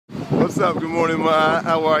What's up? Good morning, Ma.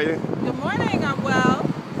 How are you? Good morning. I'm well.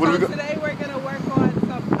 Today we're going to work on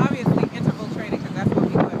some, obviously, interval training because that's what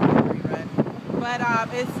we do at Victory Run. But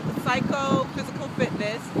it's psycho-physical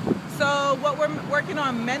fitness. So what we're working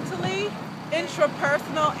on mentally,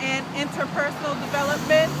 intrapersonal and interpersonal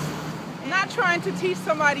development. Not trying to teach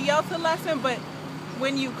somebody else a lesson, but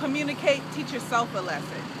when you communicate, teach yourself a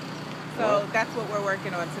lesson. So that's what we're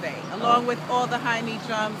working on today, along with all the high knee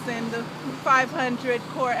jumps and the 500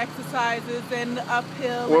 core exercises and the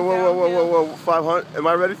uphill. Whoa, 500? Am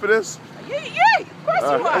I ready for this? Yeah, of course you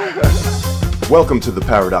are. Welcome to the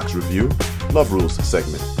Paradox Review, LoveRules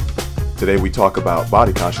segment. Today we talk about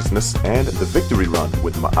body consciousness and the victory run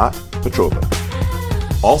with Ma'at Petrova.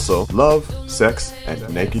 Also, love, sex,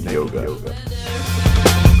 and naked yoga.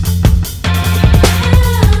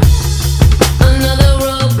 Another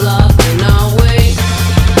roadblock in our way.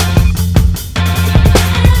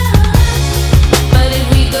 But if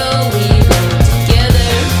we go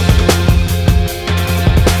together.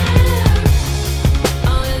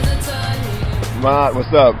 Ma'at,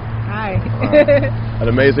 what's up? Hi. An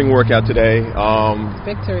amazing workout today.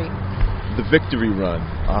 Victory. The victory run.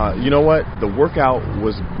 You know what? The workout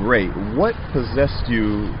was great. What possessed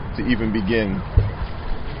you to even begin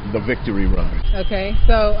the victory run? Okay,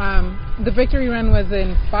 so the victory run was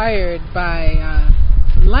inspired by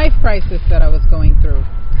life crisis that I was going through.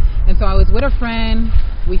 And so I was with a friend.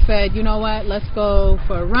 We said, you know what, let's go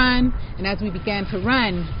for a run. And as we began to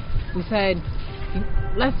run, we said,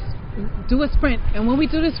 let's do a sprint. And when we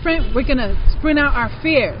do the sprint, we're going to sprint out our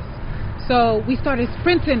fears. So we started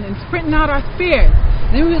sprinting out our fears.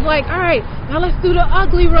 And then we was like, all right, now let's do the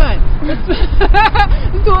ugly run. Let's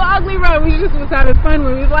do an ugly run. We just was having fun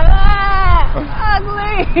when we was like,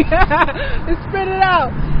 ugly. And sprint it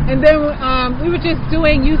out. And then we were just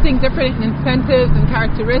using different incentives and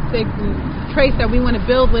characteristics and traits that we want to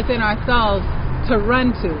build within ourselves to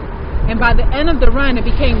run to. And by the end of the run, it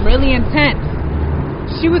became really intense.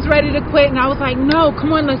 She was ready to quit, and I was like, no,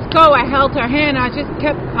 come on, let's go. I held her hand. I just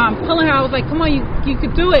kept pulling her. I was like, come on, you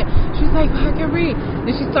could do it. She was like, I can read.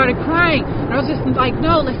 Then she started crying. And I was just like,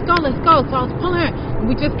 no, let's go. So I was pulling her,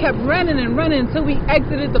 and we just kept running until we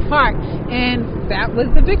exited the park. And that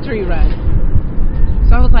was the victory run.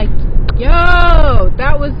 So I was like, yo,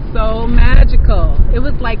 that was so magical. It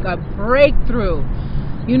was like a breakthrough.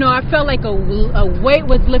 You know, I felt like a weight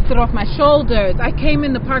was lifted off my shoulders. I came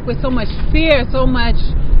in the park with so much fear, so much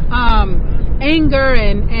anger,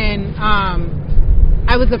 and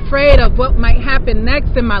I was afraid of what might happen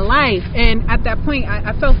next in my life. And at that point,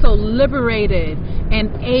 I felt so liberated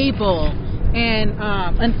and able and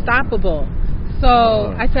unstoppable.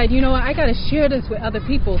 So I said, you know what, I got to share this with other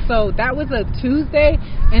people. So that was a Tuesday,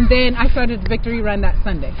 and then I started the victory run that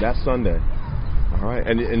Sunday. That Sunday. All right,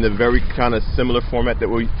 and in the very kind of similar format that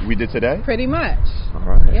we did today? Pretty much. All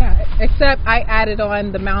right. Yeah, except I added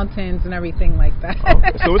on the mountains and everything like that.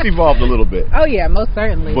 Okay. So it's evolved a little bit. Oh, yeah, most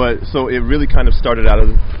certainly. But so it really kind of started out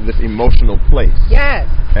of this emotional place. Yes.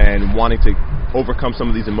 And wanting to overcome some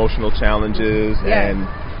of these emotional challenges and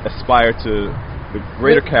aspire to the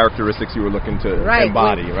greater characteristics you were looking to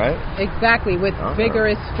embody, right? Exactly, with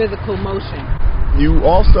vigorous physical motion. You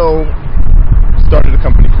also started a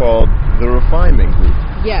company called The Refinement Group.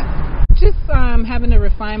 Yes. Just having to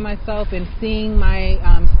refine myself and seeing my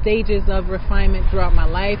stages of refinement throughout my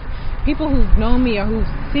life. People who've known me or who've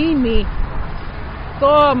seen me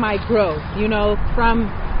saw my growth, you know,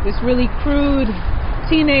 from this really crude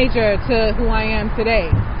teenager to who I am today.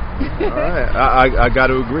 All right. I got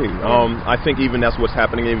to agree. I think even that's what's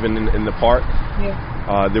happening even in the park.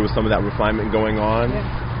 Yeah. There was some of that refinement going on,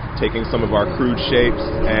 taking some of our crude shapes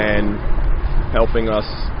and helping us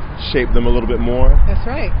shape them a little bit more. That's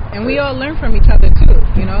right. And we all learn from each other too,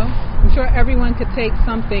 you know. I'm sure everyone could take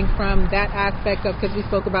something from that aspect of, because we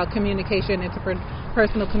spoke about communication,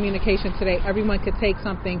 interpersonal communication today. Everyone could take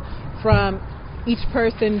something from each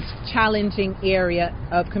person's challenging area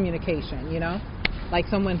of communication, you know. Like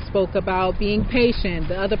someone spoke about being patient.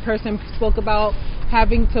 The other person spoke about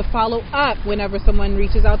having to follow up whenever someone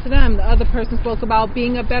reaches out to them. The other person spoke about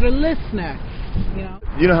being a better listener.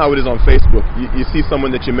 You know how it is on Facebook. You see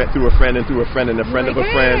someone that you met through a friend and through a friend and a friend of a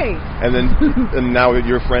friend, and then and now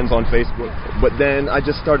you're friends on Facebook. But then I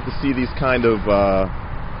just started to see these kind of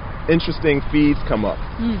interesting feeds come up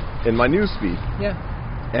in my news feed. Yeah.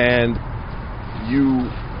 And you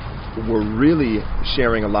were really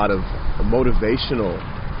sharing a lot of motivational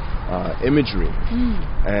imagery,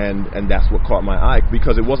 and that's what caught my eye,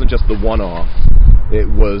 because it wasn't just the one-off. It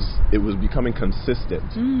was becoming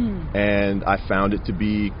consistent, and I found it to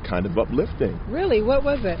be kind of uplifting. Really? What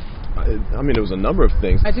was it? I mean, it was a number of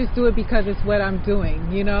things. I just do it because it's what I'm doing,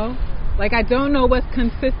 you know? Like, I don't know what's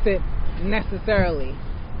consistent necessarily.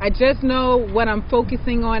 I just know what I'm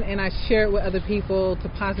focusing on, and I share it with other people to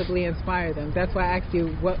possibly inspire them. That's why I asked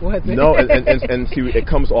you, what was it? No, and see, it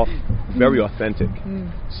comes off very authentic.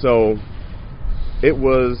 So it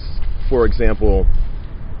was, for example,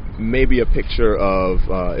 maybe a picture of,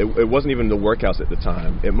 it wasn't even the workouts at the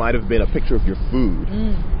time. It might have been a picture of your food.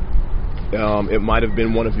 It might have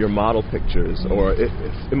been one of your model pictures, or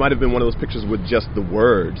it might have been one of those pictures with just the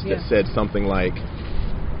words that said something like,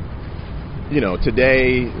 you know,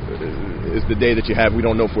 today is the day that you have. We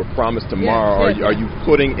don't know if we're promised tomorrow. Are you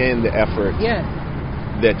putting in the effort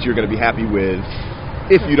that you're going to be happy with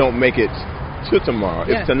if you don't make it to tomorrow?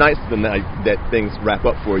 If tonight's the night that things wrap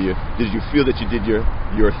up for you, did you feel that you did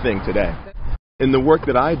your thing today? In the work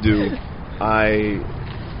that I do, I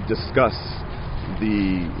discuss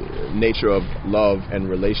the nature of love and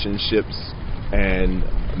relationships and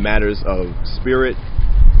matters of spirit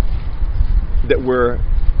that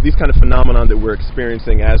these kind of phenomenon that we're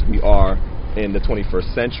experiencing as we are in the 21st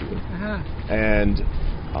century. And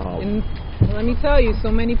let me tell you, so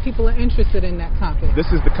many people are interested in that topic. This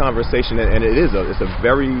is the conversation, and it's a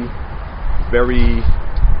very, very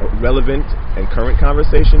relevant and current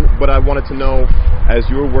conversation. But I wanted to know, as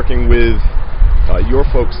you're working with your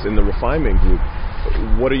folks in the refinement group,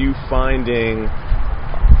 what are you finding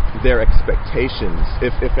their expectations,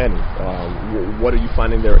 if any? What are you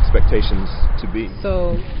finding their expectations to be?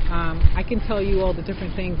 So I can tell you all the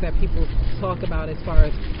different things that people talk about as far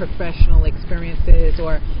as professional experiences,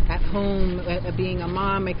 or at home being a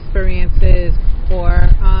mom experiences, or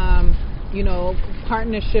you know,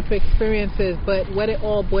 partnership experiences. But what it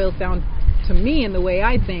all boils down to me, and the way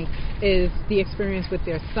I think, is the experience with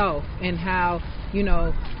their self, and how, you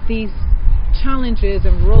know, these challenges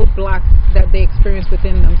and roadblocks that they experience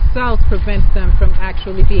within themselves prevents them from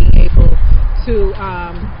actually being able to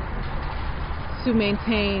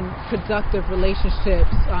maintain productive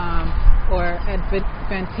relationships or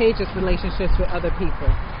advantageous relationships with other people.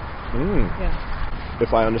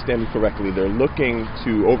 If I understand you correctly, they're looking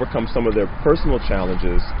to overcome some of their personal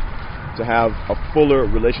challenges to have a fuller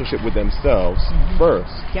relationship with themselves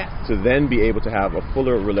first, to then be able to have a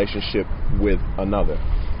fuller relationship with another.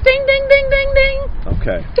 Ding, ding, ding, ding, ding.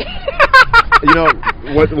 Okay. You know,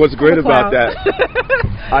 what's great about that,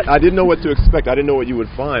 I didn't know what to expect. I didn't know what you would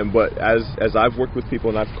find. But as I've worked with people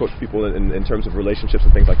and I've coached people in terms of relationships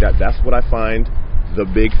and things like that, that's what I find the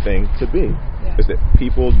big thing to be. Is that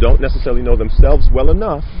people don't necessarily know themselves well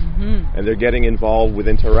enough, and they're getting involved with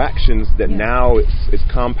interactions that now it's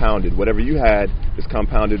compounded. Whatever you had is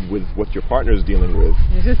compounded with what your partner is dealing with.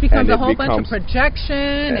 It just becomes a whole bunch of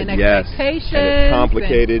projection and expectations. And it's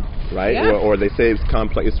complicated, right? Or they say it's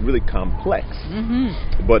complex. It's really complex.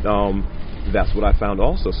 But that's what I found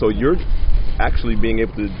also. So you're actually being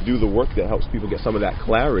able to do the work that helps people get some of that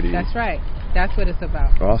clarity. That's right. That's what it's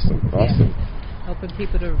about. Awesome. Helping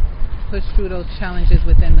people to push through those challenges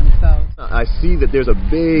within themselves. I see that there's a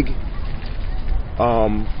big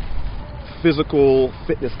physical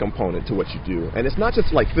fitness component to what you do, and it's not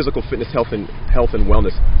just like physical fitness, health and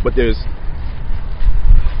wellness, but there's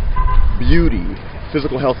beauty,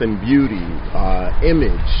 physical health and beauty,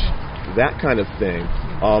 image, that kind of thing.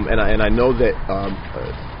 And I know that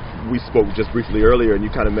we spoke just briefly earlier, and you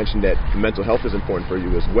kind of mentioned that mental health is important for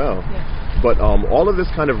you as well. But all of this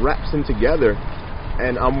kind of wraps in together.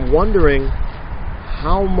 And I'm wondering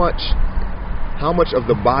how much of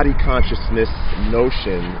the body consciousness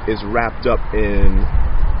notion is wrapped up in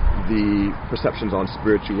the perceptions on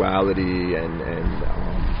spirituality and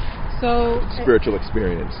spiritual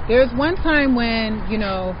experience. There's one time when, you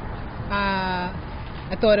know,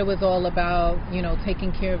 I thought it was all about, you know,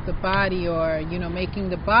 taking care of the body, or, you know, making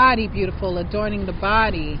the body beautiful, adorning the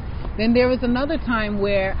body. Then there was another time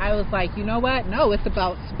where I was like, you know what? No, it's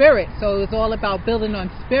about spirit. So it's all about building on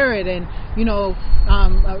spirit and, you know,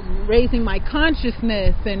 raising my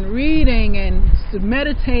consciousness and reading and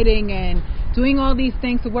meditating and doing all these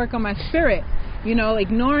things to work on my spirit. You know,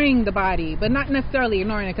 ignoring the body, but not necessarily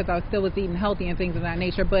ignoring it, because I still was eating healthy and things of that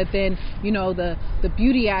nature. But then, you know, the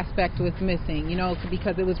beauty aspect was missing, you know,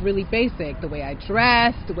 because it was really basic. The way I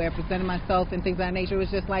dressed, the way I presented myself and things of that nature was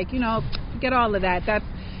just like, you know, forget all of that.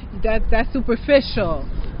 That's superficial.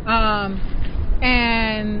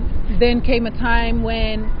 And then came a time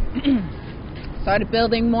when started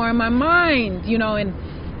building more in my mind, you know, and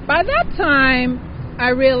by that time, I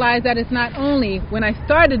realized that it's not only when I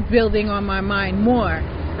started building on my mind more,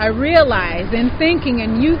 I realized in thinking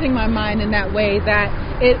and using my mind in that way that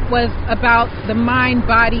it was about the mind,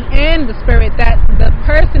 body, and the spirit, that the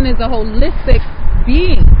person is a holistic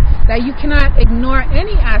being, that you cannot ignore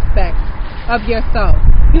any aspect of yourself.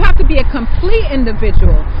 You have to be a complete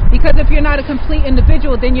individual, because if you're not a complete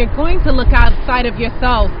individual, then you're going to look outside of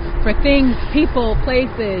yourself for things, people,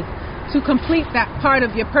 places to complete that part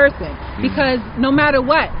of your person. Because no matter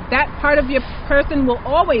what, that part of your person will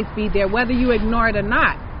always be there, whether you ignore it or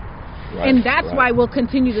not. Right, and that's why we'll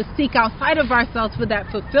continue to seek outside of ourselves for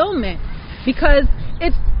that fulfillment, because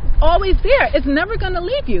it's always there. It's never going to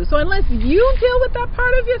leave you. So unless you deal with that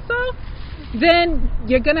part of yourself, then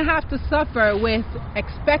you're going to have to suffer with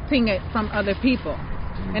expecting it from other people.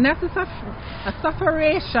 And that's a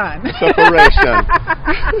sufferation. Sufferation.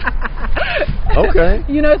 Okay.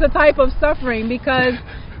 You know, it's a type of suffering, because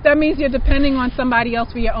that means you're depending on somebody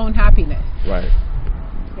else for your own happiness. Right.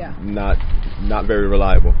 Yeah. Not very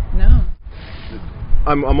reliable. No.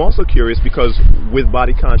 I'm also curious, because with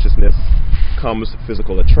body consciousness comes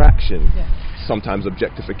physical attraction, Yes. sometimes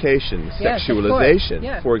objectification, Yes, of course. sexualization.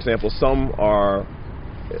 Yes. For example, some are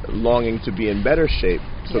longing to be in better shape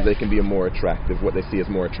so Yes. they can be more attractive, what they see as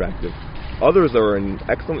more attractive. Others are in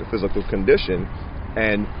excellent physical condition,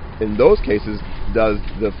 and in those cases, does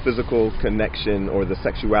the physical connection or the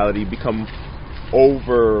sexuality become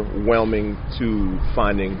overwhelming to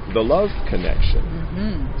finding the love connection?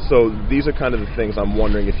 Mm-hmm. So these are kind of the things I'm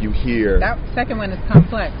wondering if you hear. That second one is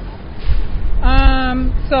complex.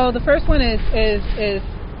 So the first one is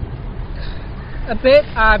a bit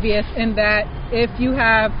obvious, in that if you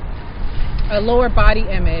have a lower body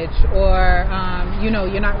image, or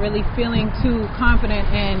you're not really feeling too confident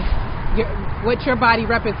in what your body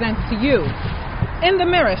represents to you in the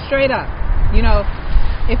mirror, straight up,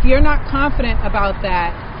 if you're not confident about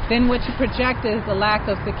that, then what you project is a lack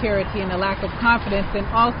of security and a lack of confidence, and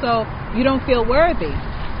also you don't feel worthy.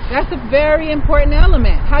 That's a very important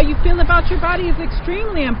element. How you feel about your body is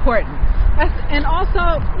extremely important. And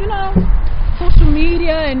also, social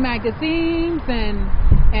media and magazines and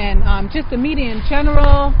just the media in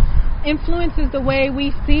general influences the way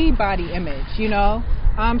we see body image,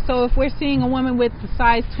 So if we're seeing a woman with a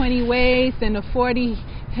size 20 waist and a 40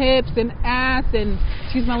 hips and ass and,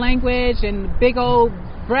 excuse my language, and big old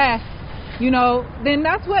breasts, then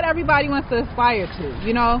that's what everybody wants to aspire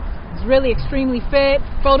to, It's really extremely fit,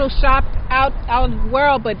 photoshopped out of the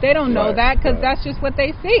world, but they don't know that, because that's just what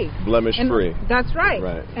they see. Blemish free. That's right.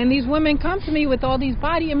 Right. And these women come to me with all these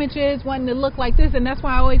body images, wanting to look like this, and that's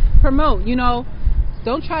why I always promote,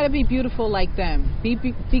 don't try to be beautiful like them.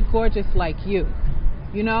 Be gorgeous like you,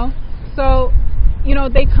 So,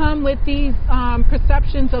 they come with these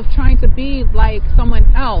perceptions of trying to be like someone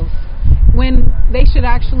else, when they should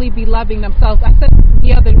actually be loving themselves. I said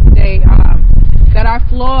the other day that our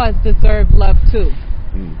flaws deserve love too.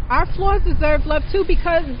 Our flaws deserve love too,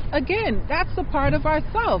 because again, that's a part of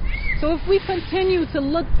ourselves. So if we continue to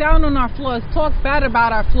look down on our flaws, talk bad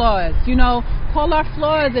about our flaws, call our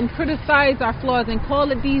flaws and criticize our flaws and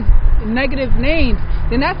call it these negative names,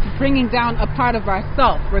 then that's bringing down a part of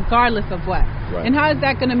ourself, regardless of what. Right. And how is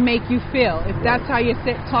that going to make you feel if that's how you're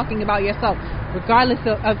talking about yourself, regardless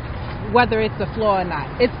of whether it's a flaw or not?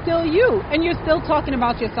 It's still you, and you're still talking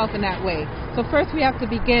about yourself in that way. So first we have to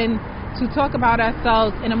begin to talk about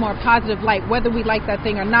ourselves in a more positive light, whether we like that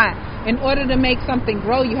thing or not. In order to make something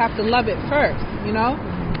grow, you have to love it first,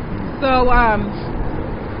 So,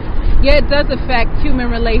 it does affect human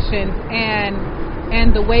relations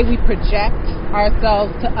and the way we project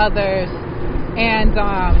ourselves to others, and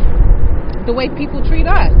the way people treat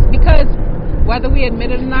us. Because whether we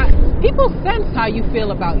admit it or not, people sense how you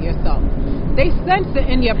feel about yourself. They sense it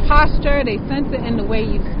in your posture. They sense it in the way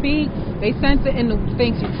you speak. They sense it in the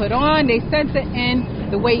things you put on. They sense it in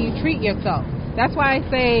the way you treat yourself. That's why I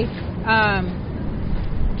say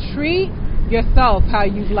treat yourself how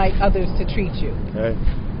you'd like others to treat you. Okay.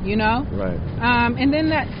 Right. And then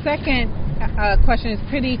that second question is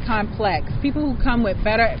pretty complex. People who come with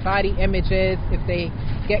better body images, if they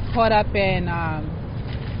get caught up in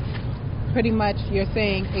pretty much, you're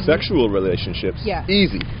saying Sexual relationships,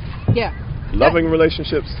 easy. Yeah. Loving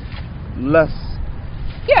relationships, less.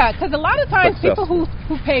 Yeah, because a lot of times successful. people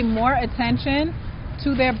who pay more attention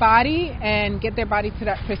to their body and get their body to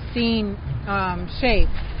that pristine shape,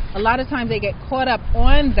 a lot of times they get caught up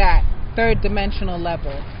on that third dimensional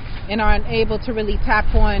level and are unable to really tap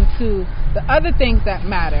on to the other things that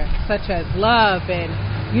matter, such as love and,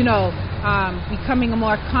 becoming a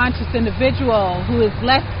more conscious individual who is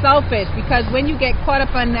less selfish. Because when you get caught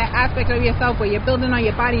up on that aspect of yourself where you're building on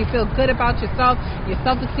your body, you feel good about yourself, your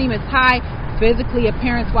self-esteem is high, physically,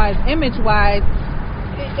 appearance-wise, image-wise,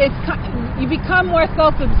 you become more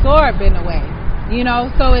self-absorbed in a way,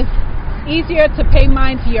 So it's easier to pay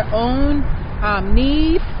mind to your own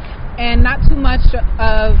needs and not too much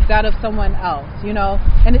of that of someone else, you know.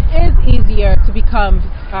 And it is easier to become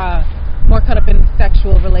more caught up in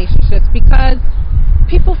sexual relationships because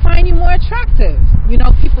people find you more attractive. You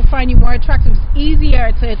know, people find you more attractive. It's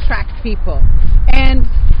easier to attract people. And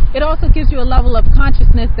it also gives you a level of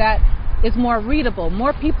consciousness that is more readable.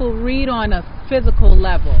 More people read on a physical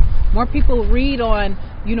level. More people read on,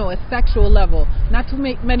 you know, a sexual level. Not too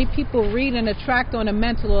many people read and attract on a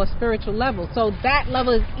mental or spiritual level. So that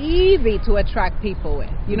level is easy to attract people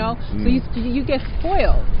with, you know. So you get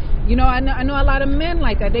spoiled. You know, I know a lot of men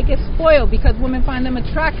like that. They get spoiled because women find them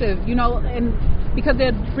attractive, you know, and because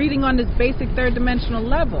they're reading on this basic third dimensional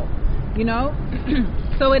level, you know.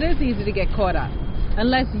 So it is easy to get caught up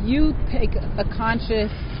unless you make a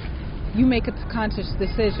conscious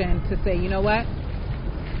decision to say, you know what,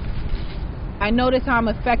 I notice how I'm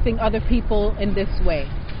affecting other people in this way.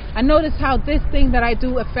 I notice how this thing that I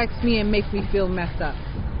do affects me and makes me feel messed up.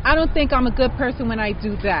 I don't think I'm a good person when I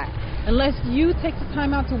do that. Unless you take the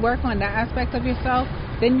time out to work on that aspect of yourself,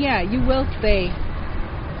 then yeah, you will stay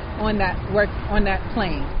on that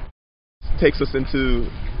plane. Takes us into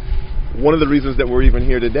one of the reasons that we're even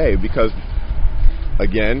here today, because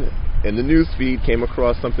again, in the news feed came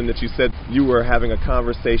across something that you said you were having a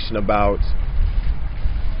conversation about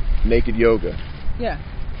naked yoga. Yeah.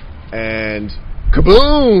 And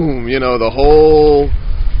kaboom, you know, the whole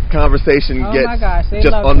conversation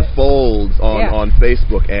unfolds on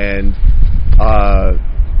Facebook, and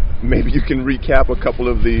maybe you can recap a couple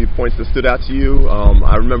of the points that stood out to you.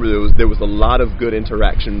 I remember there was a lot of good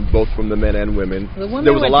interaction, both from the men and women. The women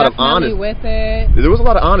there was were a lot of definitely with it. There was a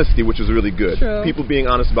lot of honesty, which was really good. True. People being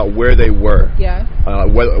honest about where they were, yes.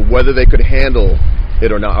 Whether they could handle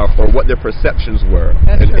it or not, or what their perceptions were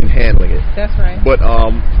in handling it. That's right. But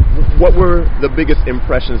what were the biggest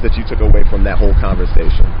impressions that you took away from that whole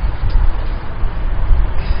conversation?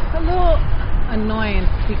 A little annoyance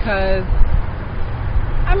because,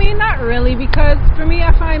 I mean, not really, because for me,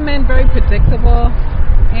 I find men very predictable,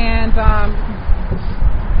 and I'll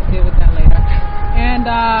deal with that later. And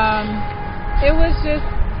it was just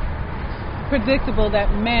predictable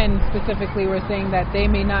that men specifically were saying that they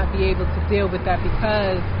may not be able to deal with that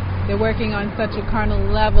because they're working on such a carnal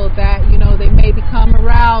level that, you know, they may become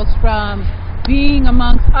aroused from being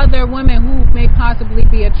amongst other women who may possibly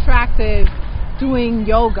be attractive doing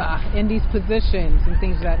yoga in these positions and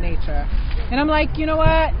things of that nature. And I'm like, you know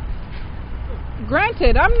what?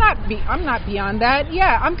 Granted, I'm not beyond that.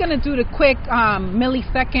 Yeah, I'm gonna do the quick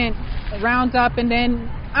millisecond roundup, and then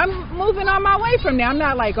I'm moving on my way from there. I'm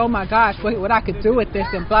not like, oh my gosh, what I could do with this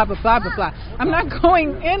and blah, blah, blah, blah, blah. I'm not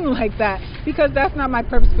going in like that because that's not my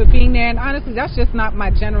purpose for being there. And honestly, that's just not my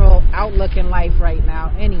general outlook in life right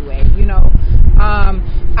now anyway, you know.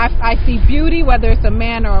 I see beauty, whether it's a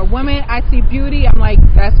man or a woman. I see beauty. I'm like,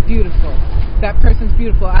 that's beautiful. That person's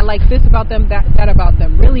beautiful. I like this about them, that about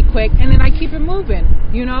them, really quick. And then I keep it moving,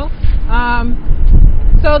 you know.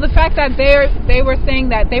 So the fact that they were saying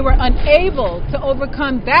that they were unable to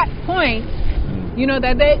overcome that point, you know,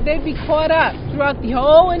 that they'd be caught up throughout the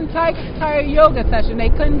whole entire yoga session.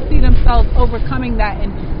 They couldn't see themselves overcoming that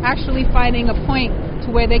and actually finding a point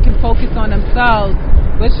to where they can focus on themselves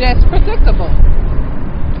was just predictable.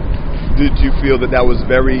 Did you feel that was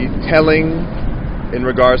very telling in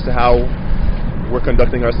regards to how we're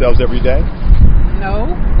conducting ourselves every day?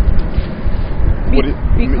 No.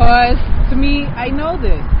 Because to me, I know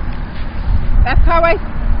this. That's how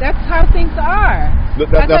things are.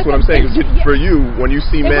 That's what I'm saying. For you, when you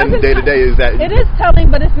see men day to day, is that it is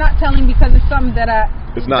telling, but it's not telling because it's something that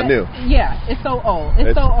it's not new. Yeah, it's so old.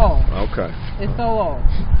 It's so old. Okay. It's so old.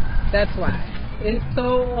 That's why. It's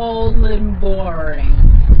so old and boring.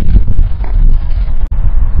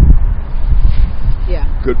 Yeah.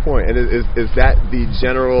 Good point. And is that the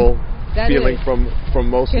general feeling from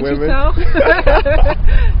most women? Can't you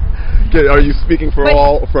tell? Are you speaking for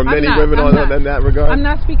many women in that regard? I'm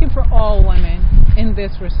not speaking for all women in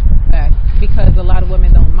this respect because a lot of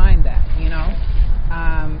women don't mind that, you know.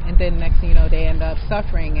 And then next thing you know, they end up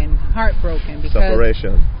suffering and heartbroken because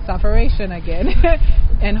sufferation again,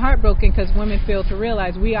 and heartbroken because women fail to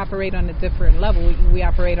realize we operate on a different level. We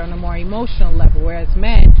operate on a more emotional level, whereas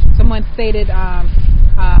men. Someone stated a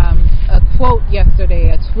quote yesterday,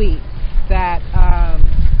 a tweet that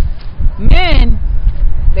men.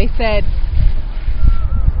 They said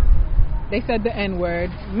the N-word.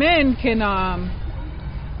 Men can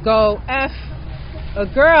go F a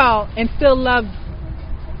girl and still love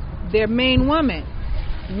their main woman.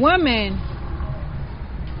 Women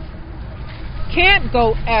can't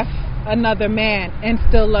go F another man and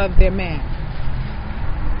still love their man.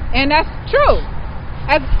 And that's true.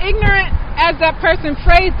 As ignorant as that person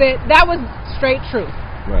phrased it, that was straight truth.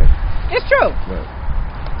 Right. It's true. Right.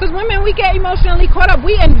 Because women, we get emotionally caught up.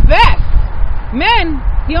 We invest. Men,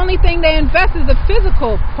 the only thing they invest is the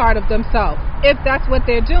physical part of themselves, if that's what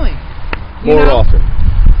they're doing. More often.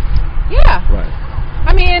 Yeah. Right.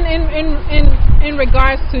 I mean, in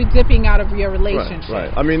regards to dipping out of your relationship.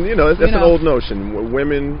 Right. I mean, it's an old notion.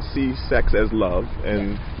 Women see sex as love,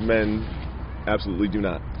 and men absolutely do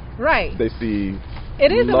not. Right. They see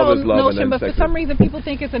it is love an as love, old notion, and then but for sex some is- reason people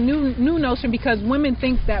think it's a new notion because women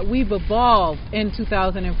think that we've evolved in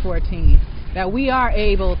 2014. That we are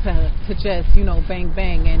able to just, bang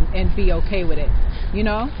bang and be okay with it.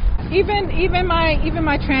 Even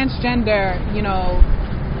my transgender,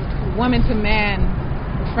 woman to man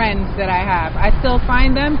friends that I have, I still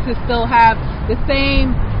find them to still have the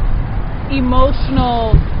same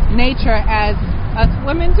emotional nature as us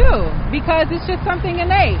women do, because it's just something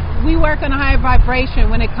innate. We work on a higher vibration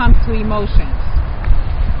when it comes to emotions.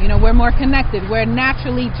 We're more connected. We're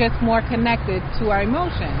naturally just more connected to our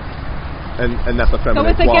emotions. And that's a feminine So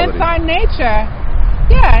it's quality. against our nature,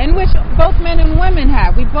 in which both men and women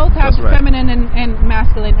have. We both have That's right. feminine and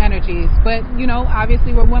masculine energies. But,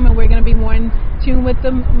 obviously we're women, we're going to be more in tune with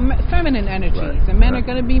the feminine energies. Right. And men are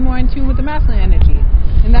going to be more in tune with the masculine energies.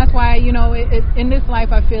 And that's why, in this life,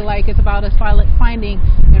 I feel like it's about us finding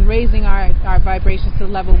and raising our vibrations to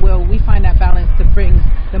the level where we find that balance to bring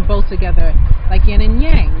them both together like yin and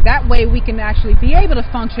yang. That way we can actually be able to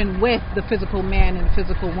function with the physical man and the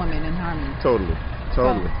physical woman in harmony. Totally.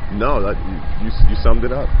 No, you summed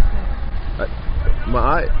it up.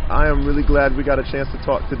 I am really glad we got a chance to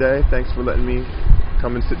talk today. Thanks for letting me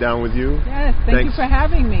come and sit down with you. Yes, thank you Thanks. for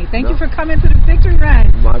having me. Thank you for coming to the Victory Run.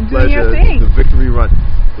 My and doing your pleasure. thing. The Victory Run.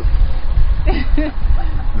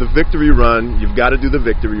 The Victory Run. You've got to do the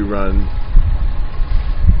Victory Run.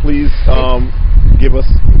 Please give us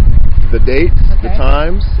the dates, the Okay.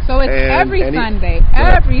 times. So it's and every any- Sunday. Go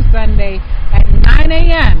ahead. Every Sunday at 9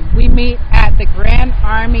 a.m. we meet at the Grand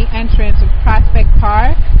Army entrance of Prospect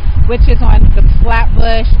Park, which is on the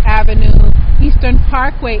Flatbush Avenue Eastern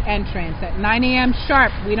Parkway entrance at 9 a.m.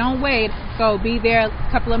 sharp. We don't wait, so be there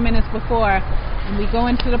a couple of minutes before. And we go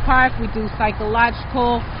into the park. We do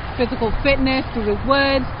psychological, physical fitness through the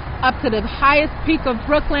woods, up to the highest peak of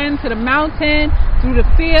Brooklyn, to the mountain, through the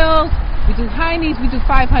fields. We do high knees, we do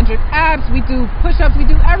 500 abs, we do push-ups, we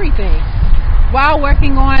do everything while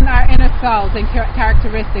working on our inner selves and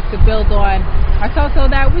characteristics to build on ourselves so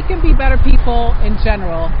that we can be better people in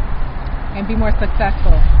general and be more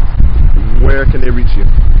successful. Where can they reach you?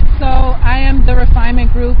 So I am The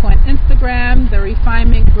Refinement Group on Instagram, The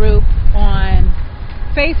Refinement Group on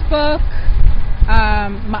Facebook,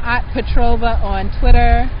 Ma'at Petrova on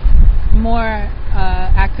Twitter, more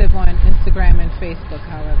active on Instagram and Facebook,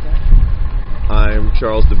 however. I'm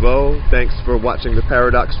Charles DeVeaux. Thanks for watching the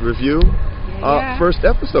Paradox Review. Yeah. First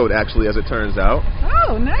episode, actually, as it turns out.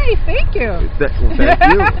 Oh, nice. Thank you. Well, thank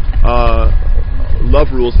you. Love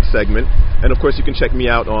Rules segment. And, of course, you can check me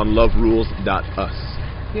out on LoveRules.us.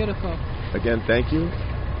 Beautiful. Again, thank you.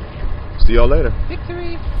 See y'all later.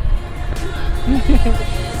 Victory.